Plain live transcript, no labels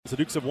The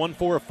Dukes have won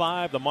 4 of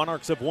 5. The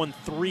Monarchs have won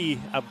 3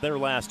 of their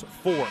last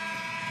 4.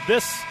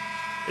 This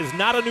is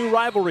not a new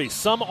rivalry.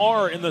 Some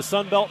are in the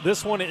Sun Belt.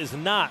 This one is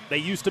not. They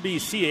used to be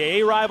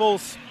CAA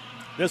rivals.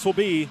 This will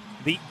be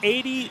the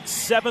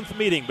 87th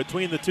meeting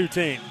between the two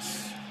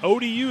teams.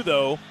 ODU,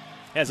 though,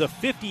 has a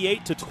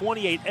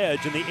 58-28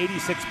 edge in the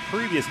 86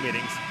 previous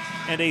meetings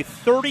and a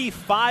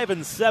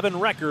 35-7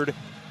 record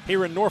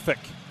here in Norfolk.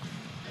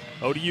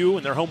 ODU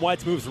in their home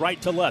whites moves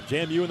right to left.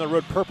 JMU in the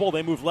road purple,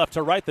 they move left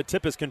to right. The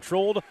tip is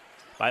controlled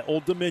by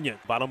Old Dominion.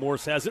 Votto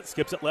Morse has it,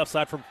 skips it left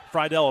side from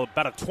Friedel.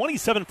 About a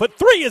 27-foot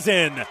three is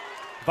in.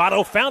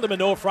 Votto found him, and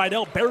Noah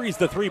Friedel buries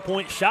the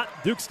three-point shot.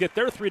 Dukes get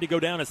their 3 to go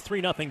down. It's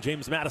 3-0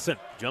 James Madison.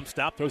 Jump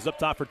stop, throws up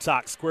top for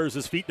Tock. Squares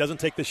his feet, doesn't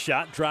take the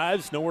shot.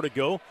 Drives, nowhere to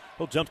go.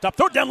 He'll jump stop,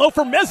 throw it down low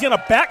for Mezzi on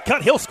a back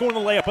cut. He'll score in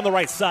the layup on the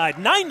right side.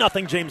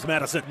 9-0 James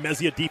Madison.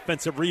 Mezzi a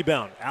defensive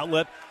rebound.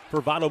 Outlet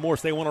for Votto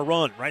Morse. They want to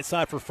run. Right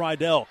side for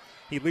Friedel.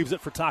 He leaves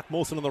it for Tock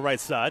Molson on the right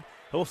side.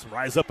 He'll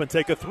rise up and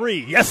take a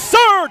 3. Yes,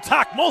 sir!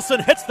 Tock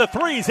Molson hits the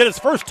 3s, hit his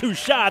first 2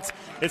 shots.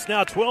 It's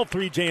now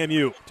 12-3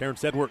 JMU.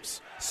 Terrence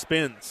Edwards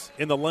spins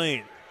in the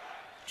lane.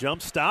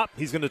 Jump stop.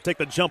 He's going to take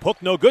the jump hook.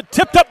 No good.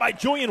 Tipped up by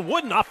Julian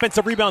Wooden.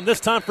 Offensive rebound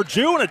this time for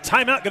Jew, and a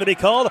timeout going to be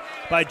called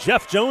by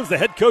Jeff Jones, the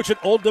head coach at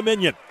Old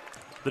Dominion.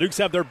 The Dukes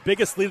have their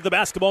biggest lead of the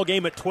basketball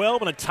game at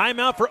 12, and a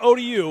timeout for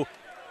ODU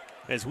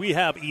as we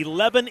have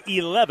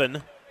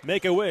 11-11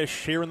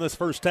 Make-A-Wish here in this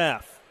first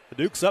half. The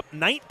Dukes up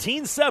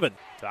 19-7.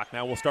 Tock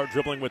now will start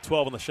dribbling with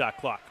 12 on the shot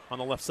clock on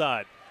the left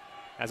side.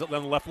 Has it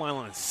on the left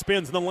line.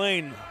 Spins in the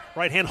lane.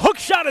 Right hand hook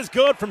shot is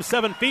good from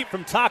 7 feet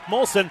from Tock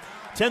Molson.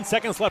 10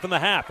 seconds left in the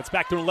half. It's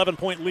back to an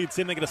 11-point lead.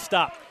 See if they get a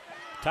stop.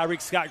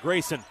 Tyreek Scott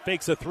Grayson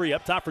fakes a 3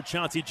 up top for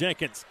Chauncey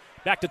Jenkins.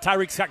 Back to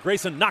Tyreek Scott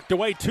Grayson. Knocked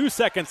away. 2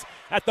 seconds.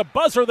 At the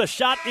buzzer, the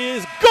shot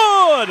is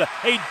good.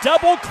 A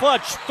double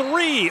clutch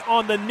 3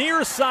 on the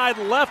near side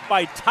left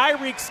by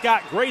Tyreek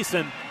Scott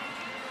Grayson.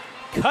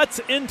 Cuts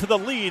into the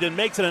lead and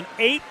makes it an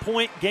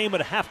 8-point game at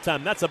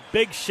halftime. That's a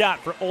big shot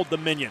for Old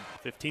Dominion.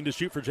 15 to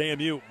shoot for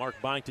JMU. Mark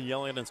Byington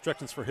yelling at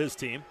instructions for his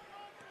team.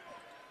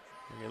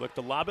 When they look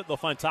to lob it, they'll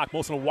find Tock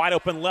Molson, a wide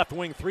open left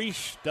wing 3.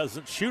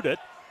 Doesn't shoot it.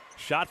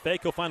 Shot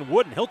fake, he'll find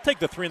Wooden. He'll take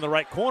the 3 in the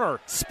right corner.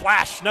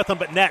 Splash, nothing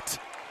but net.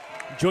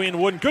 Julian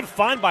Wooden, good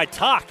find by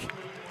Tock.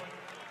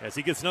 As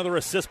he gets another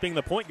assist, being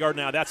the point guard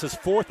now. That's his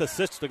 4th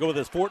assist to go with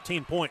his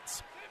 14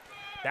 points.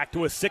 Back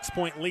to a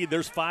 6-point lead.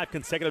 There's 5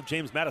 consecutive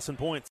James Madison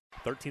points.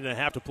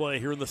 13.5 to play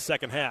here in the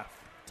second half.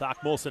 Tock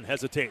Molson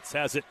hesitates,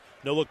 has it.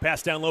 No look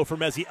pass down low for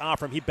Mezzi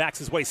Offram. He backs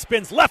his way,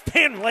 spins left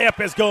hand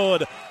layup is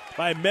good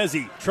by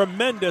Mezzi.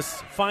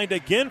 Tremendous find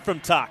again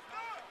from Tock.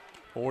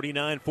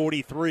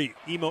 49-43.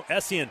 Emo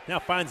Essien now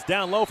finds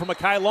down low for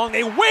Mekhi Long.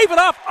 They wave it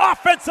off.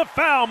 Offensive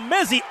foul.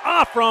 Mezzi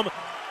Offram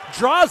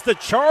draws the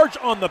charge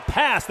on the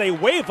pass. They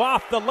wave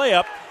off the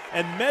layup.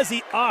 And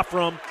Mezzi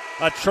Offram,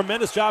 a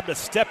tremendous job to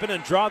step in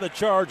and draw the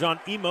charge on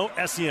Emo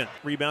Essien.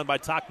 Rebound by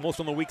Tock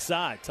Molson on the weak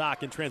side.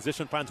 Tock in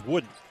transition finds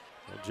Wooden.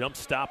 A jump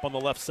stop on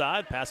the left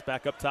side. Pass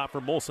back up top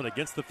for Molson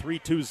against the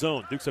 3-2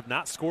 zone. Dukes have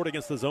not scored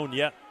against the zone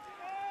yet.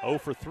 0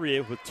 for 3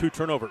 with 2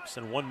 turnovers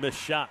and 1 missed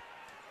shot.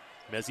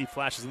 Mezzi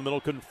flashes in the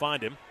middle, couldn't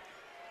find him.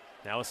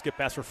 Now a skip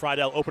pass for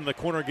Friedel. Open in the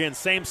corner again.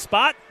 Same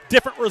spot.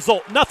 Different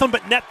result. Nothing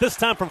but net this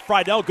time from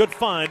Friedel. Good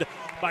find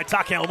by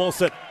Tock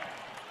Molson.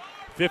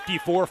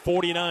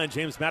 54-49.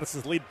 James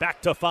Madison's lead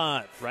back to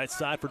 5. Right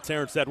side for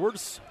Terrence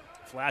Edwards.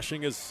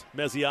 Flashing is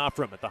Mezzi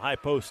Offram at the high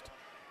post.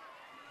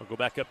 We'll go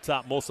back up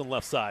top. Molson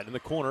left side in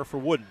the corner for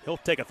Wooden. He'll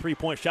take a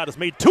 3-point shot. Is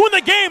made 2 in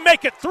the game.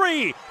 Make it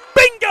 3.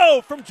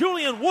 Bingo from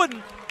Julian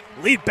Wooden.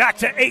 Lead back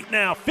to 8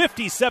 now.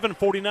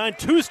 57-49.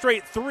 2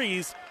 straight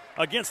 3s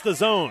against the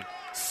zone.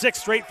 6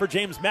 straight for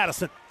James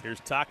Madison. Here's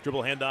Tock.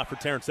 Dribble handoff for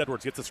Terrence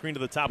Edwards. Gets a screen to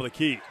the top of the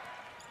key.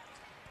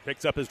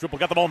 Picks up his dribble.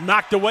 Got the ball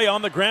knocked away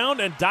on the ground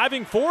and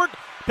diving forward.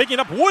 Picking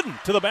up Wooden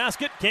to the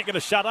basket. Can't get a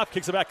shot off.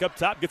 Kicks it back up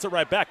top. Gets it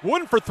right back.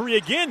 Wooden for 3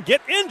 again.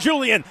 Get in,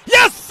 Julian.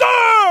 Yes,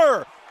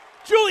 sir!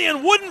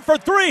 Julian Wooden for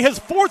 3. His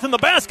 4th in the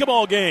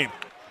basketball game.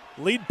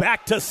 Lead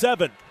back to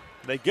 7.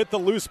 They get the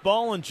loose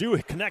ball, and Jew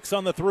connects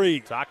on the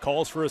 3. Tock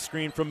calls for a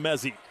screen from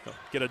Mezzi.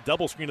 Get a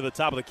double screen to the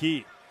top of the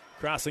key.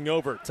 Crossing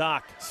over.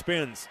 Tock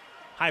spins.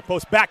 High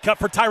post back cut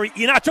for Tyree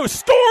Ihenacho.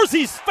 Scores.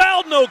 He's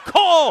fouled. No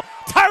call.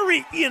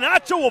 Tyree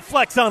Ihenacho will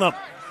flex on him.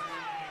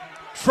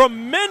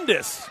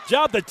 Tremendous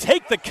job to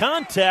take the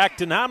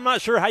contact, and I'm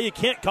not sure how you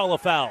can't call a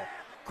foul.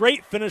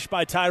 Great finish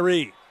by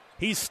Tyree.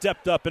 He's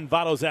stepped up in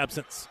Votto's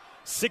absence.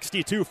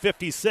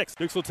 62-56.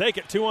 Dukes will take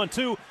it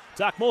 2-on-2.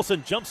 Tock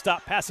Molson jump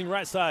stop passing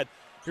right side.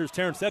 Here's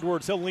Terrence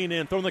Edwards. He'll lean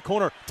in, throw in the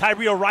corner.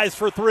 Tyree will rise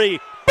for 3.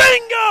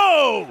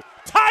 Bingo!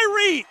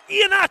 Tyree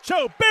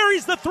Ihenacho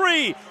buries the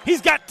 3.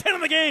 He's got 10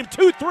 in the game.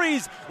 2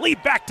 threes.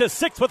 Lead back to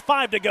 6 with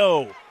 5 to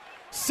go.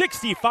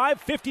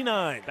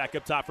 65-59. Back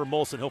up top for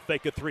Molson. He'll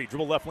fake a 3.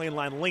 Dribble left lane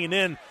line. Lean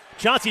in.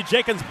 Chauncey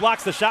Jenkins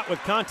blocks the shot with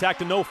contact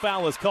and no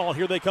foul is called.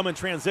 Here they come in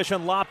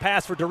transition. Lob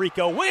pass for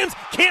Derico Williams.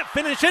 Can't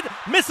finish it.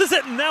 Misses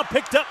it and now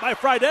picked up by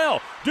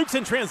Friedel. Dukes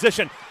in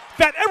transition.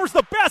 Fat Edwards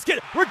the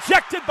basket.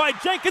 Rejected by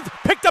Jenkins.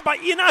 Picked up by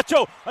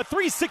Ihenacho. A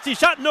 360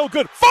 shot. No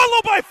good.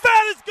 Followed by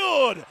Fat is good.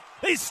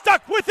 he's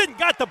stuck with it and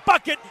got the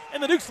bucket,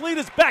 and the Dukes lead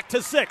is back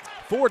to 6.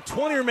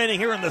 4:20 remaining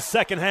here in the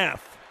second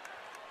half.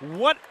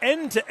 What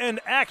end-to-end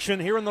action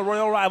here in the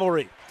Royal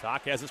rivalry.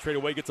 Tock has it straight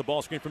away, gets a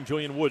ball screen from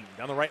Julian Wooden.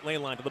 Down the right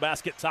lane line to the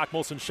basket. Tock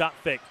Molson shot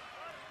fake.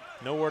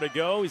 Nowhere to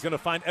go. He's going to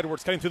find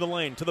Edwards cutting through the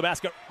lane to the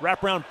basket.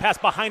 Wraparound pass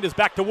behind his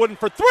back to Wooden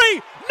for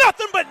 3.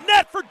 Nothing but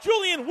net for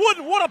Julian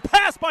Wooden. What a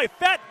pass by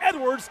Fat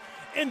Edwards.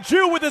 And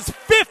Jew with his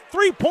 5th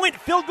three-point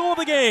field goal of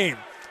the game.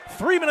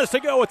 3 minutes to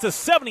go. It's a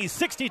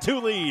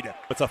 70-62 lead.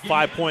 It's a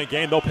 5-point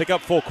game. They'll pick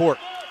up full court.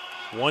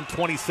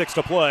 1:26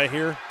 to play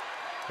here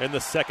in the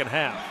second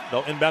half.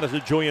 They'll inbound it to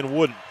Julian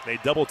Wooden. They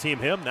double-team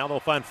him. Now they'll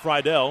find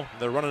Friedel.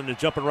 They're running and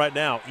jumping right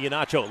now.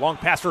 Ihenacho, long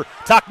pass for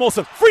Tock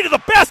Molson. Free to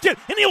the basket,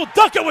 and he'll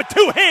dunk it with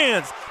 2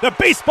 hands. The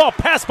baseball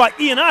pass by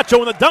Ihenacho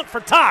and the dunk for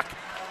Tock.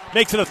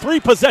 Makes it a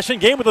 3-possession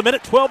game with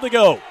 1:12 to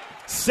go.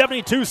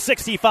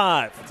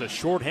 72-65. It's a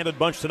short-handed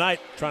bunch tonight,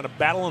 trying to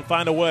battle and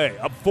find a way.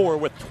 Up 4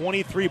 with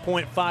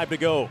 23.5 to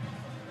go.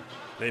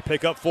 They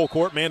pick up full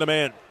court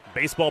man-to-man.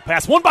 Baseball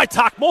pass, won by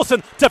Tock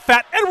Molson to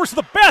Fat Edwards to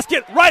the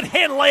basket.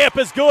 Right-hand layup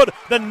is good.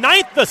 The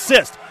 9th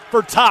assist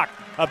for Tock.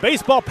 A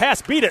baseball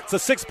pass beat it. It's a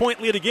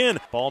 6-point lead again.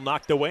 Ball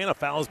knocked away, and a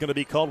foul is going to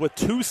be called with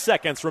 2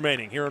 seconds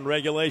remaining here in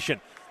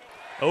regulation.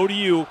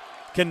 ODU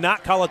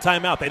cannot call a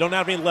timeout. They don't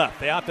have any left.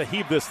 They have to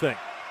heave this thing.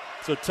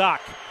 So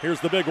Tock,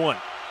 here's the big one.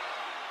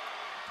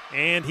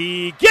 And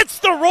he gets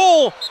the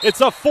roll.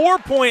 It's a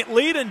 4-point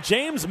lead, and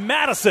James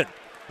Madison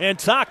and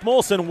Tock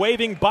Molson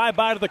waving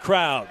bye-bye to the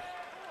crowd.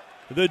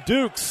 The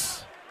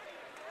Dukes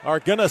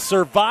are going to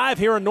survive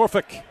here in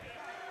Norfolk.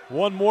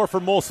 One more for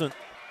Molson.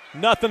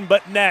 Nothing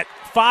but net.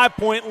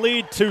 5-point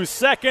lead, 2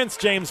 seconds.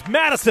 James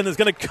Madison is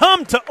going to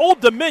come to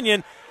Old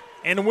Dominion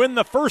and win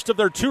the first of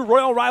their 2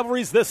 Royal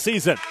rivalries this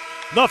season.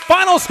 The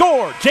final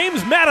score,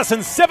 James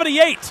Madison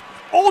 78,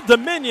 Old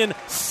Dominion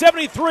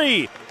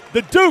 73.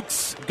 The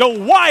Dukes go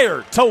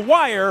wire to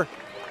wire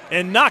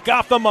and knock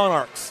off the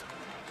Monarchs.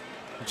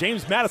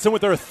 James Madison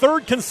with their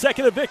 3rd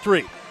consecutive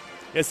victory.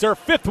 It's their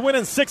 5th win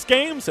in 6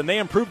 games, and they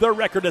improved their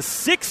record to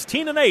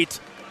 16-8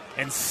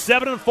 and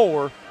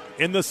 7-4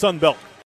 in the Sun Belt.